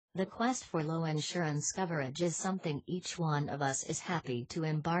The quest for low insurance coverage is something each one of us is happy to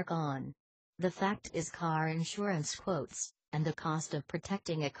embark on. The fact is, car insurance quotes, and the cost of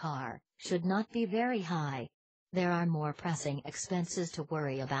protecting a car, should not be very high. There are more pressing expenses to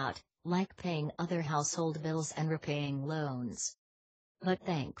worry about, like paying other household bills and repaying loans. But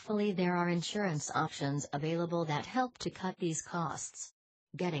thankfully there are insurance options available that help to cut these costs.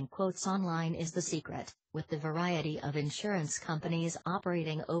 Getting quotes online is the secret, with the variety of insurance companies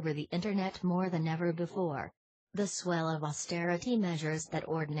operating over the internet more than ever before. The swell of austerity measures that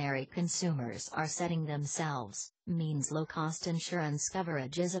ordinary consumers are setting themselves means low-cost insurance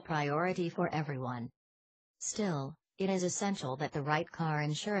coverage is a priority for everyone. Still, it is essential that the right car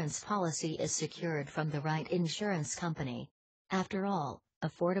insurance policy is secured from the right insurance company. After all,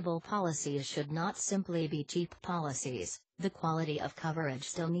 affordable policies should not simply be cheap policies. The quality of coverage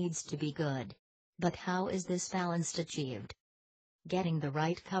still needs to be good. But how is this balance achieved? Getting the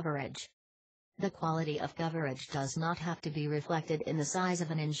right coverage. The quality of coverage does not have to be reflected in the size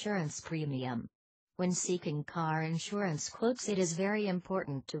of an insurance premium. When seeking car insurance quotes, it is very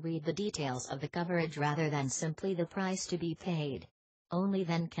important to read the details of the coverage rather than simply the price to be paid. Only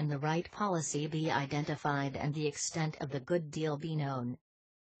then can the right policy be identified and the extent of the good deal be known.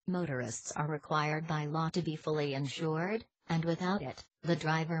 Motorists are required by law to be fully insured, and without it, the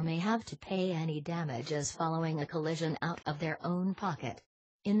driver may have to pay any damages following a collision out of their own pocket.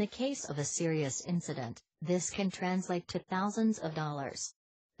 In the case of a serious incident, this can translate to thousands of dollars.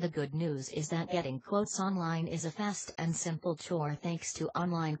 The good news is that getting quotes online is a fast and simple chore thanks to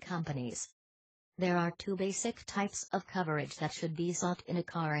online companies. There are two basic types of coverage that should be sought in a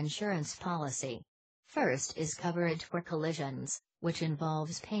car insurance policy. First is coverage for collisions, which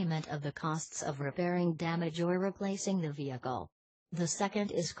involves payment of the costs of repairing damage or replacing the vehicle. The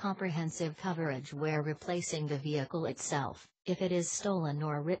second is comprehensive coverage, where replacing the vehicle itself, if it is stolen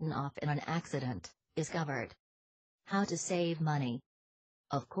or written off in an accident, is covered. How to save money?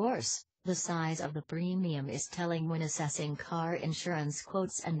 Of course, the size of the premium is telling when assessing car insurance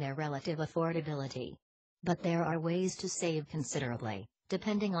quotes and their relative affordability. But there are ways to save considerably,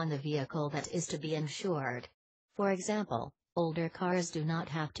 depending on the vehicle that is to be insured. For example, older cars do not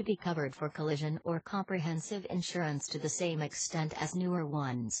have to be covered for collision or comprehensive insurance to the same extent as newer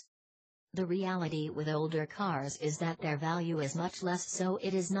ones. The reality with older cars is that their value is much less, so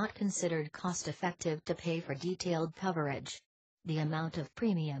it is not considered cost-effective to pay for detailed coverage. The amount of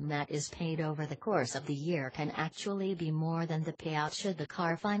premium that is paid over the course of the year can actually be more than the payout should the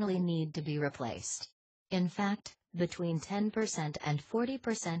car finally need to be replaced. In fact, between 10% and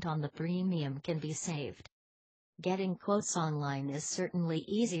 40% on the premium can be saved. Getting quotes online is certainly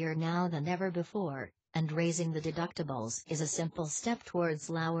easier now than ever before, and raising the deductibles is a simple step towards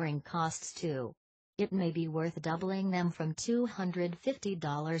lowering costs too. It may be worth doubling them from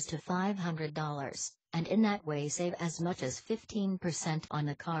 $250 to $500, and in that way save as much as 15% on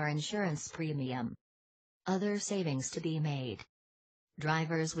the car insurance premium. Other savings to be made.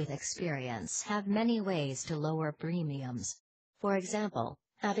 Drivers with experience have many ways to lower premiums. For example,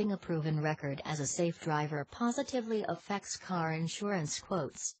 having a proven record as a safe driver positively affects car insurance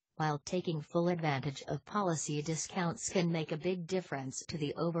quotes, while taking full advantage of policy discounts can make a big difference to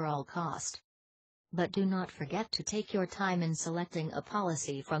the overall cost. But do not forget to take your time in selecting a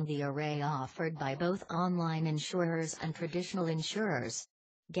policy from the array offered by both online insurers and traditional insurers.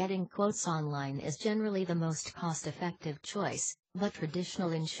 Getting quotes online is generally the most cost-effective choice, but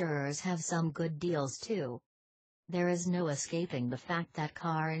traditional insurers have some good deals too. There is no escaping the fact that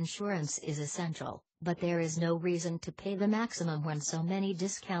car insurance is essential, but there is no reason to pay the maximum when so many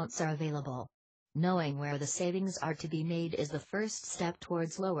discounts are available. Knowing where the savings are to be made is the first step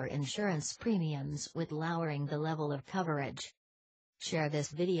towards lower insurance premiums with lowering the level of coverage. Share this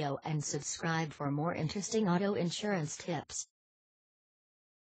video and subscribe for more interesting auto insurance tips.